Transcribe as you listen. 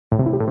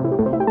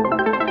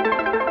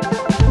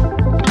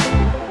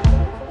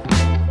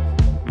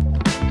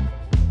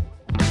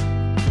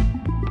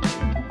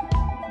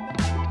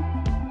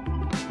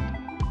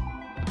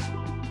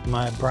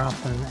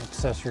Brompton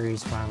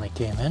Accessories finally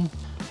came in.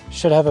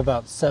 Should have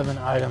about 7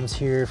 items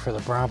here for the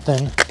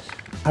Brompton.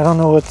 I don't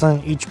know what's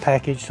on each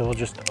package, so we'll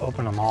just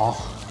open them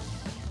all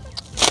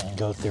and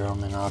go through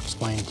them, and I'll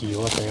explain to you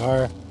what they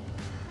are.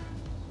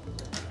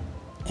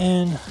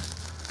 And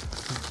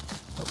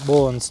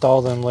we'll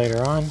install them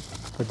later on.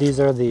 But these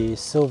are the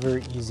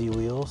silver easy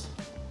wheels.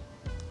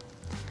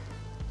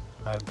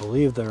 I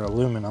believe they're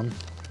aluminum.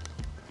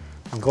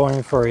 I'm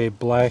going for a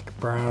black,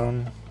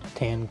 brown,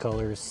 tan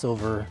color,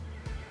 silver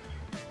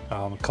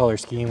color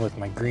scheme with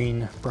my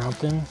green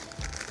Brompton.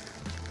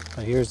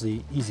 Here's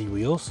the easy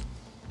wheels,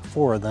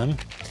 4 of them.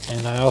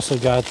 And I also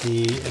got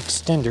the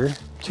extender.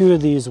 2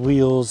 of these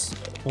wheels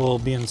will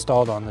be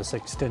installed on this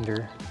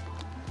extender,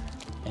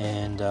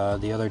 and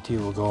the other 2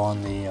 will go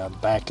on the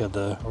back of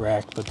the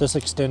rack. But this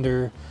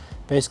extender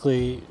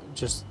basically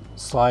just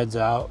slides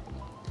out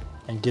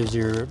and gives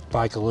your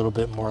bike a little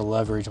bit more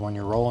leverage when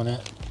you're rolling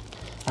it.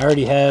 I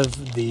already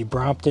have the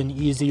Brompton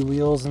easy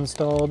wheels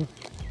installed,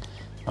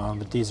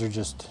 but these are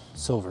just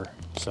silver,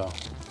 so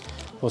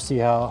we'll see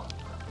how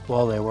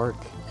well they work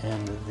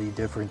and the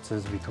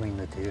differences between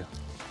the 2.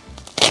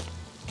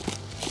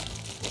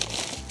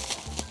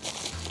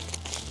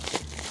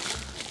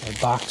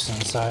 A box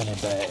inside a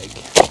bag.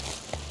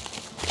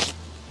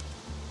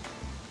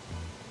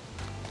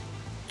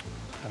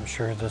 I'm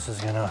sure this is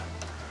gonna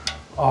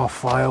all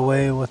fly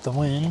away with the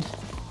wind.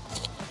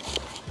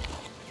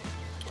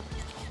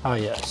 Oh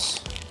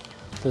yes,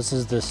 this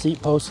is the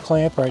seat post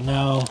clamp. Right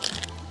now,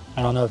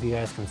 I don't know if you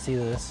guys can see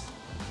this,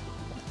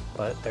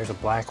 but there's a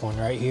black one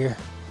right here.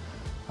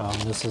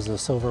 This is a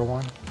silver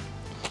one.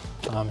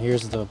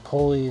 Here's the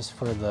pulleys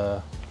for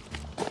the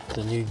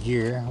new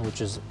gear,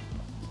 which is,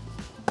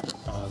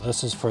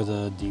 this is for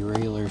the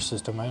derailleur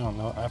system. I don't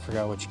know, I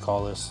forgot what you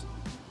call this,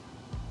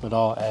 but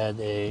I'll add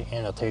a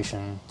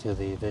annotation to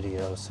the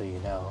video so you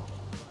know.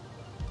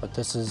 But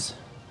this is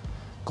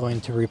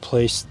going to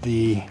replace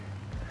the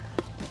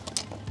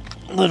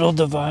little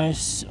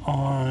device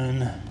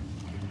on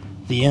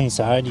the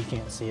inside. You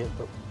can't see it,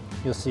 but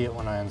you'll see it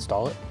when I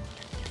install it.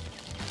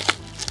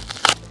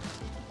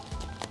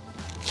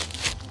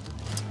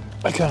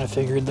 I kind of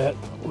figured that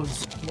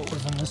was what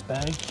was in this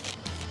bag.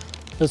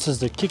 This is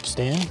the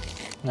kickstand.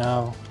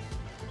 Now,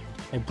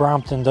 a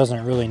Brompton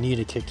doesn't really need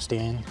a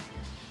kickstand,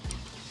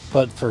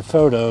 but for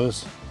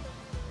photos,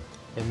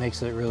 it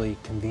makes it really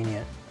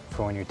convenient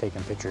for when you're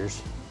taking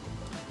pictures.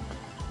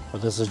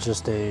 But this is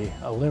just a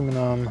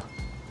aluminum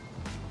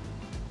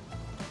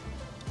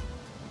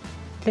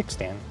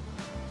kickstand,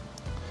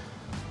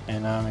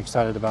 and I'm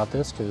excited about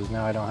this because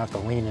now I don't have to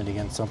lean it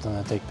against something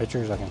to take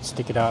pictures. I can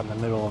stick it out in the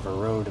middle of a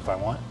road if I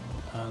want.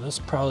 This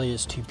probably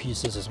is 2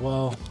 pieces as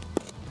well.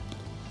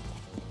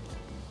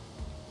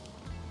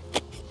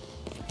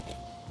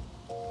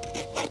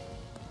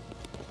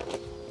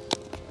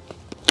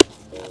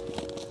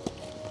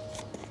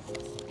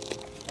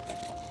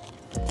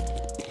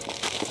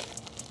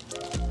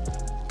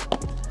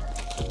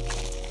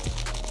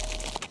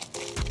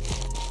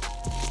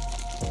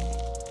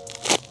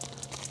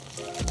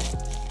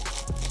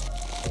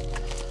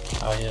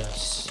 Oh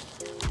yes,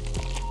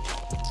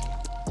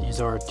 these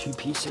are 2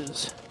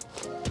 pieces.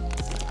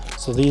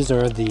 So these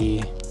are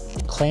the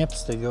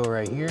clamps that go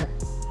right here.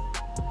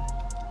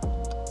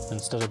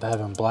 Instead of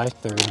having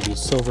black, they're going to be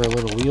silver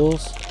little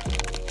wheels.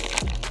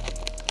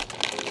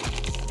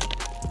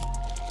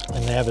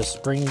 And they have a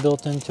spring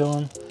built into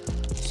them.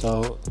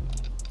 So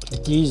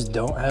these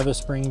don't have a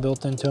spring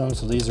built into them,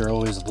 so these are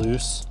always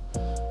loose.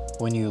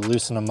 When you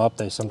loosen them up,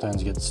 they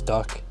sometimes get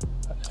stuck,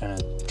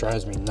 and it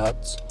drives me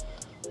nuts.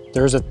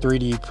 There's a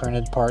 3D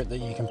printed part that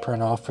you can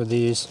print off for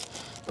these,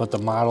 but the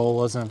model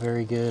wasn't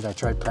very good. I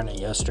tried printing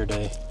it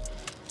yesterday,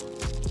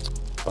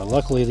 but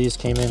luckily these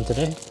came in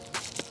today,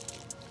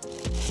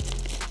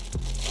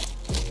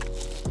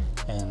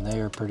 and they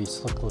are pretty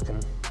slick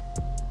looking.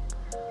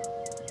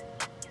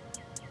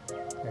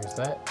 There's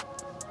that.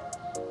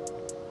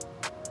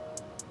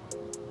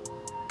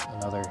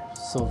 Another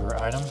silver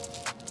item.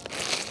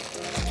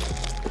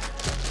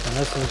 And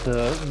this is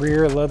the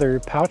rear leather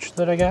pouch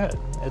that I got.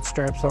 It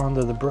straps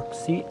onto the Brook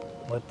seat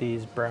with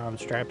these brown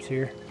straps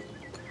here,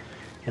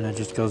 and it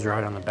just goes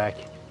right on the back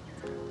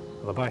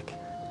of the bike.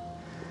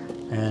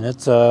 And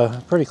it's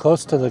pretty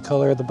close to the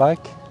color of the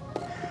bike.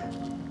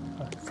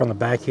 From the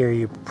back here,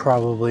 you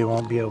probably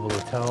won't be able to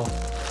tell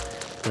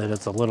that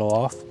it's a little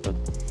off, but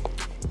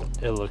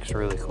it looks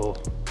really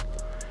cool.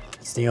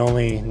 It's the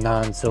only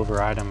non-silver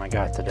item I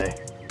got today.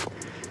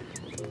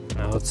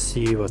 Now let's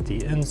see what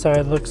the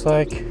inside looks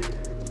like.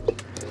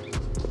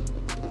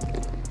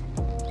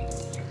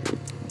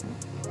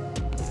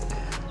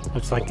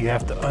 Looks like you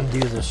have to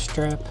undo the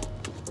strap.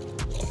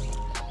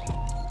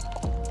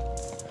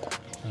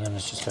 And then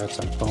it's just got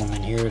some foam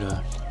in here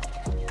to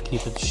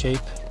keep its shape.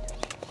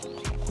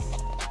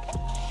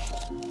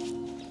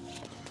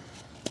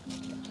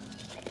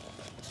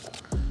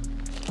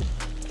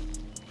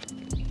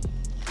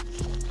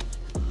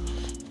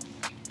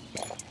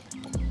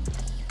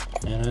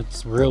 And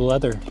it's real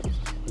leather.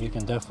 You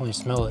can definitely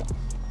smell it.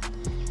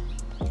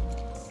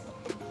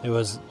 It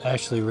was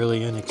actually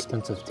really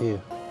inexpensive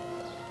too,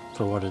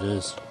 for what it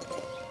is.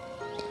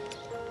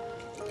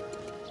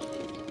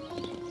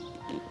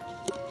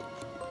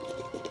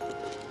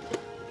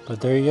 But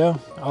there you go.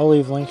 I'll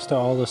leave links to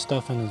all the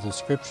stuff in the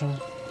description.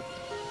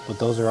 But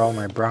those are all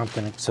my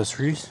Brompton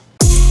accessories.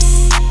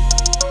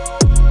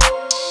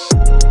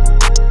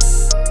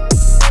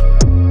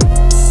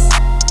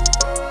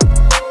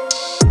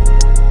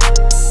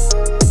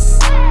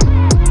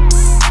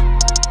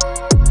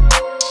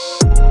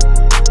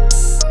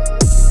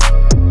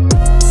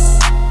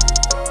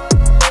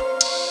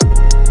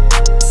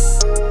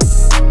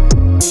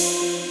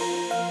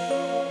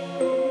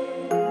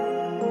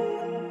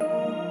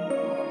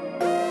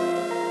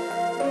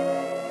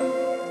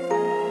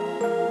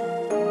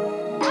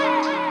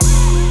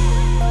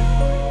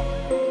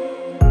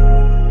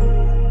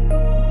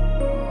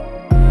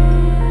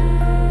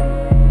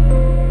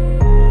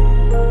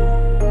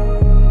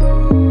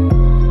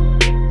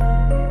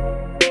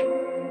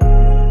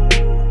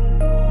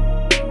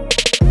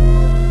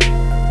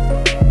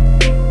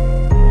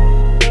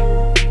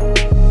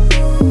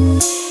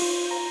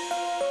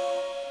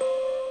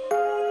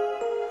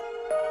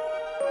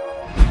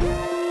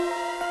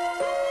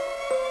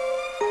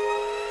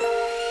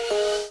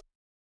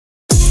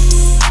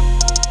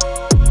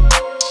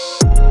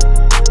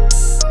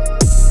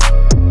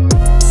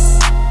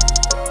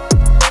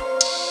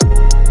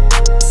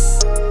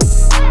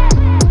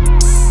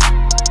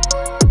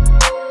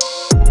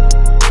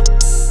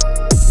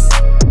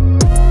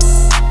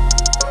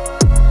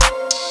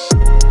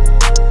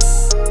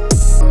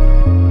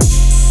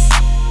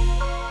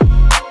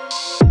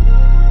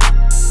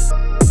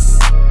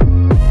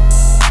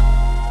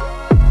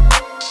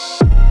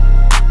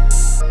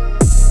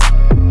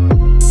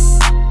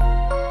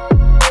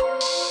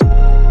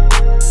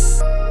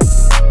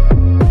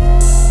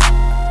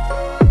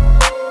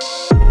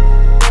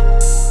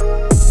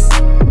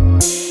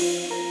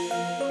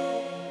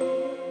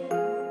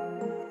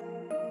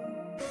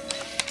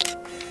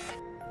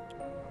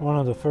 One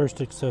of the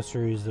first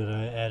accessories that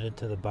I added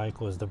to the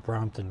bike was the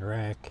Brompton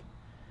rack.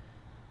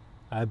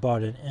 I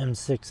bought an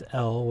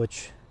M6L,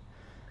 which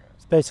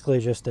is basically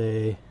just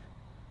the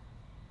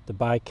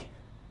bike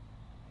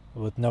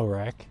with no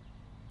rack.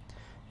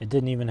 It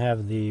didn't even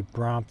have the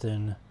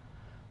Brompton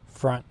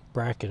front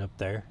bracket up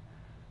there.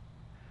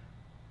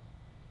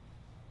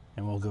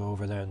 And we'll go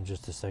over that in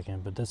just a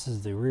second. But this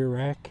is the rear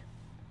rack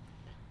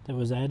that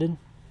was added.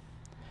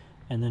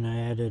 And then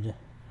I added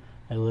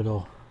a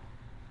little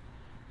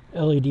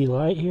LED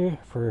light here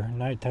for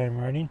nighttime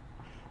riding.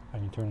 I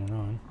can turn it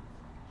on.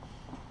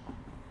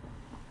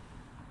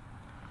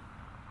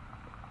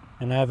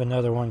 And I have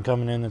another one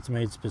coming in that's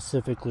made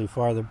specifically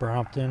for the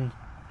Brompton.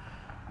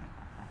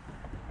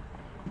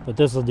 But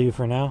this will do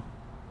for now.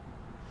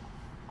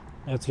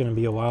 That's going to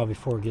be a while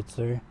before it gets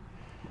there.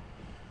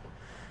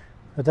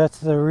 But that's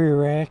the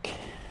rear rack.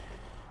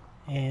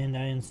 And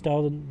I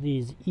installed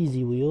these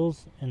easy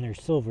wheels, and they're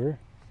silver,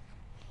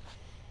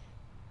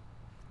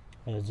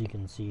 as you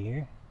can see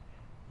here.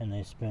 And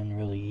they spin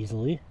really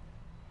easily.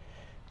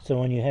 So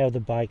when you have the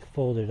bike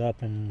folded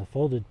up in the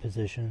folded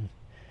position,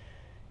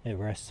 it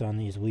rests on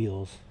these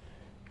wheels.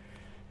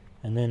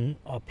 And then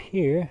up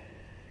here,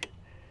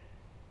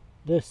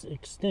 this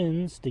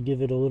extends to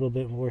give it a little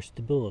bit more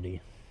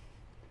stability.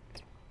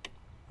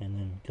 And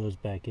then goes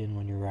back in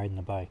when you're riding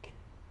the bike.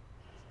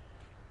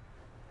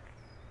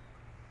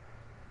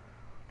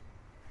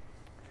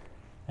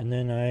 And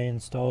then I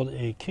installed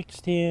a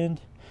kickstand,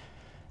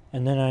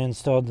 and then I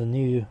installed the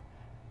new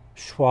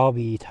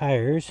Schwalbe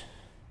tires.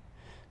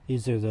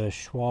 These are the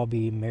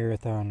Schwalbe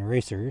Marathon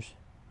Racers,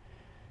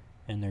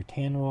 and they're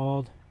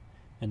tan-walled,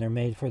 and they're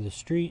made for the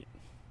street.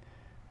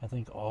 I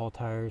think all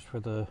tires for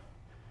the,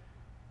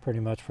 pretty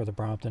much for the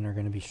Brompton, are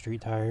going to be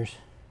street tires.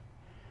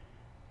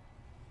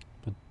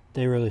 But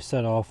they really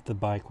set off the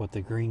bike with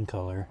the green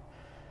color.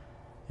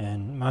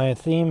 And my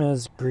theme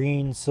is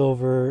green,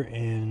 silver,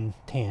 and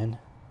tan.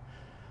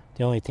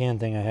 The only tan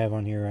thing I have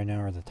on here right now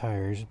are the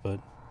tires,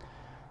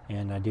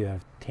 and I do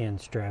have tan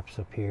straps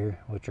up here,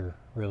 which are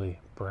really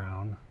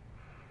brown.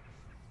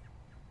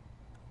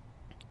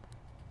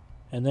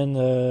 And then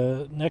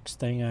the next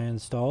thing I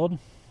installed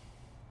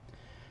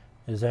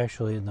is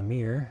actually the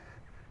mirror,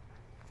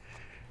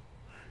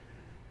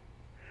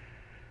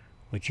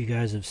 which you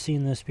guys have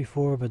seen this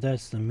before, but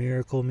that's the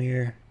Miracle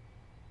mirror.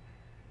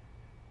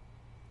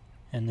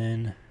 And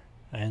then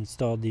I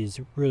installed these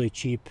really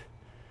cheap,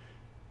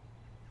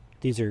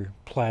 these are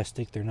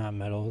plastic, they're not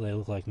metal, they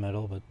look like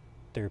metal, but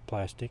they're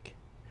plastic.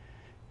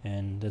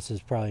 And this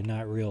is probably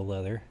not real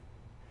leather.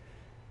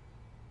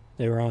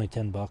 They were only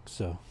 10 bucks,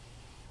 so.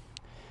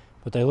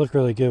 But they look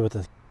really good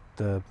with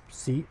the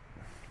seat.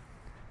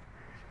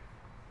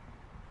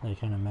 They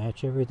kind of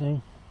match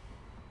everything.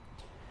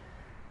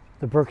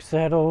 The Brook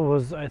saddle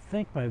was, I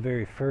think, my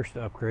very first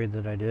upgrade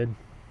that I did.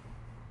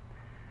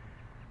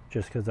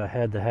 Just because I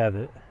had to have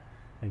it.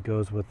 It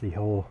goes with the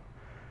whole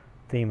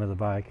theme of the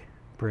bike,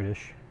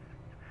 British.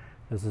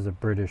 This is a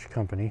British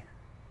company.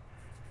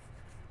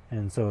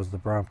 And so is the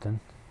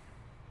Brompton.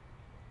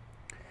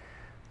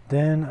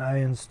 Then I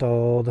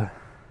installed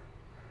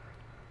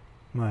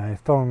my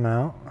phone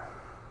mount,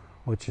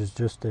 which is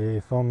just a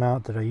phone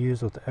mount that I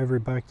use with every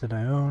bike that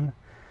I own,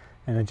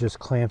 and it just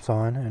clamps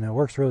on, and it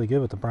works really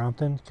good with the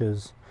Brompton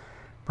because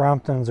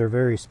Bromptons are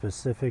very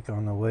specific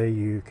on the way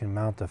you can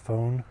mount a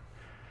phone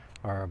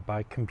or a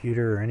bike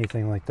computer or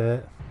anything like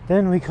that.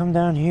 Then we come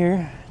down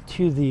here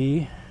to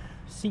the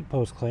seat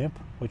post clamp,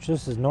 which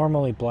this is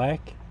normally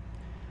black,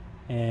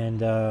 and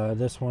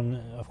this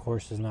one of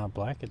course is not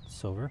black, it's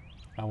silver.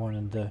 I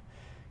wanted to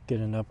get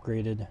an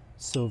upgraded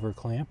silver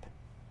clamp,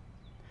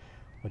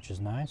 which is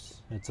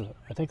nice.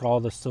 I think all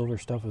the silver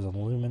stuff is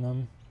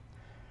aluminum,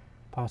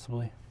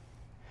 possibly.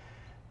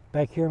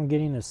 Back here I'm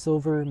getting a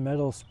silver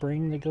metal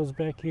spring that goes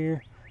back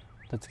here.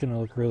 That's gonna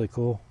look really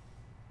cool.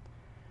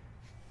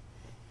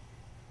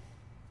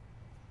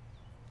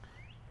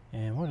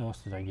 And what else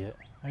did I get?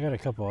 I got a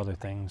couple other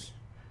things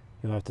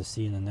you'll have to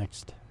see in the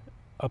next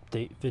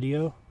update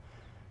video.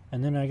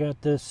 And then I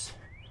got this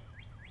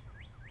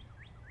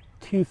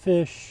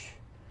 2-fish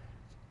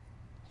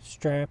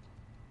strap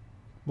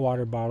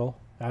water bottle.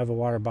 I have a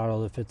water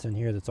bottle that fits in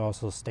here that's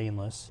also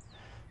stainless,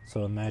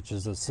 so it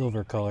matches the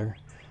silver color.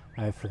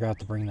 I forgot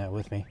to bring that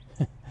with me.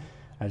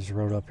 I just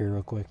wrote up here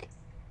real quick.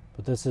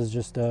 But this is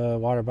just a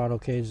water bottle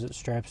cage that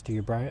straps to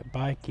your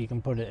bike. You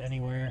can put it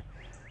anywhere.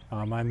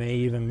 I may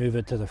even move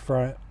it to the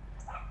front.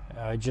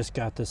 I just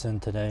got this in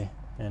today,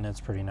 and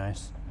it's pretty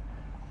nice.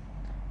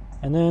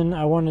 And then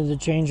I wanted to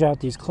change out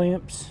these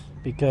clamps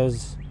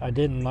because I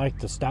didn't like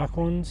the stock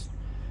ones.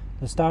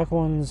 The stock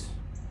ones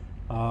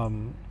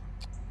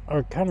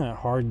are kind of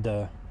hard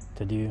to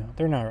do.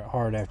 They're not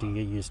hard after you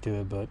get used to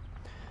it, but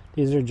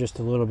these are just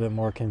a little bit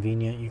more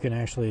convenient. You can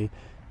actually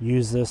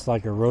use this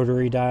like a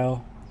rotary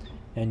dial,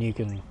 and you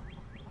can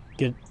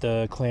get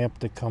the clamp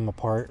to come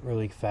apart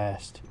really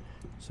fast.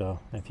 So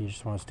if you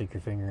just want to stick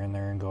your finger in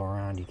there and go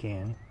around, you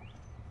can.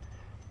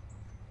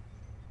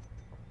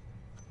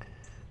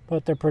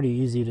 But they're pretty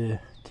easy to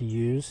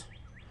use,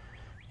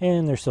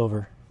 and they're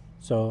silver.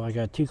 So I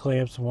got 2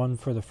 clamps, one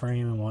for the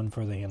frame and one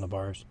for the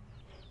handlebars.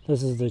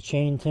 This is the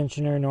chain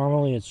tensioner.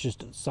 Normally it's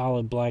just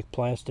solid black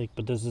plastic,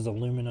 but this is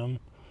aluminum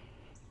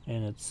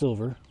and it's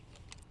silver.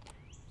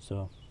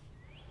 So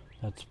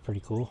that's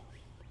pretty cool.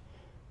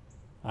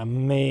 I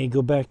may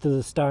go back to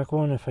the stock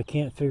one if I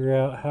can't figure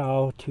out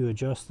how to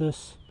adjust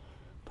this,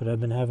 but I've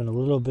been having a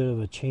little bit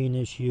of a chain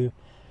issue.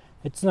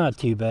 It's not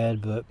too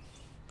bad, but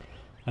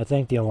I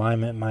think the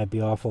alignment might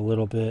be off a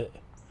little bit.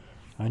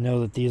 I know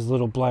that these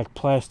little black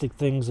plastic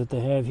things that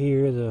they have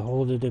here that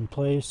hold it in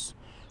place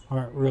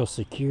aren't real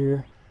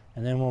secure.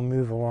 And then we'll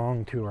move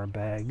along to our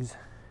bags.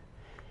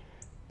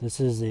 This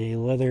is a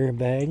leather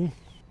bag,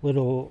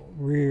 little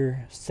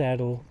rear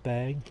saddle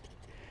bag.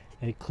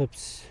 It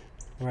clips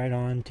right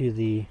on to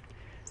the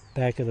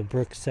back of the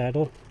Brook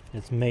saddle.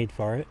 It's made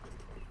for it.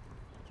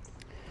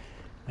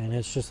 And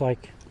it's just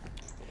like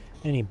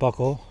any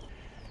buckle,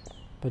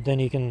 but then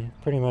you can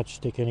pretty much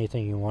stick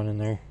anything you want in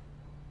there,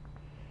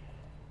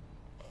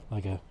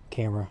 like a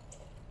camera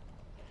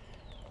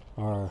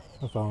or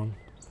a phone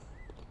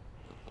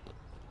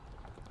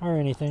or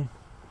anything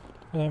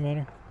for that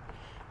matter.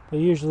 But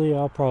usually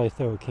I'll probably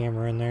throw a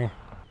camera in there.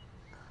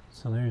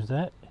 So there's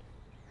that.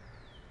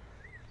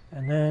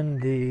 And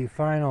then the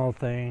final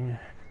thing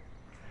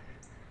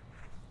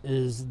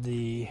is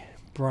the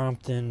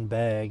Brompton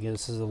bag.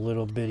 This is a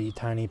little bitty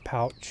tiny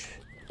pouch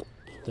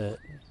that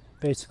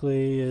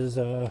basically is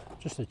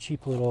just a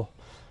cheap little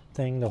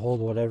thing to hold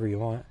whatever you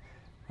want.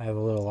 I have a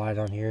little light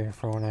on here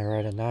for when I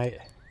ride at night.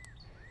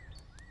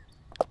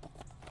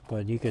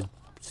 But you could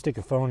stick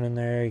a phone in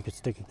there, you could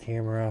stick a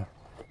camera,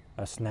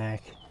 a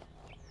snack,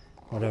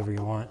 whatever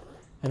you want.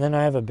 And then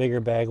I have a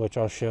bigger bag, which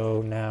I'll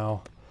show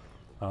now,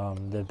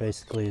 that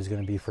basically is going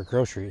to be for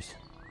groceries.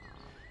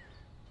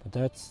 But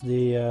that's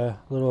the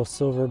little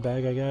silver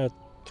bag I got.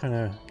 Kind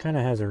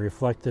of has a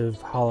reflective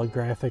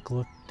holographic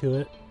look to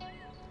it.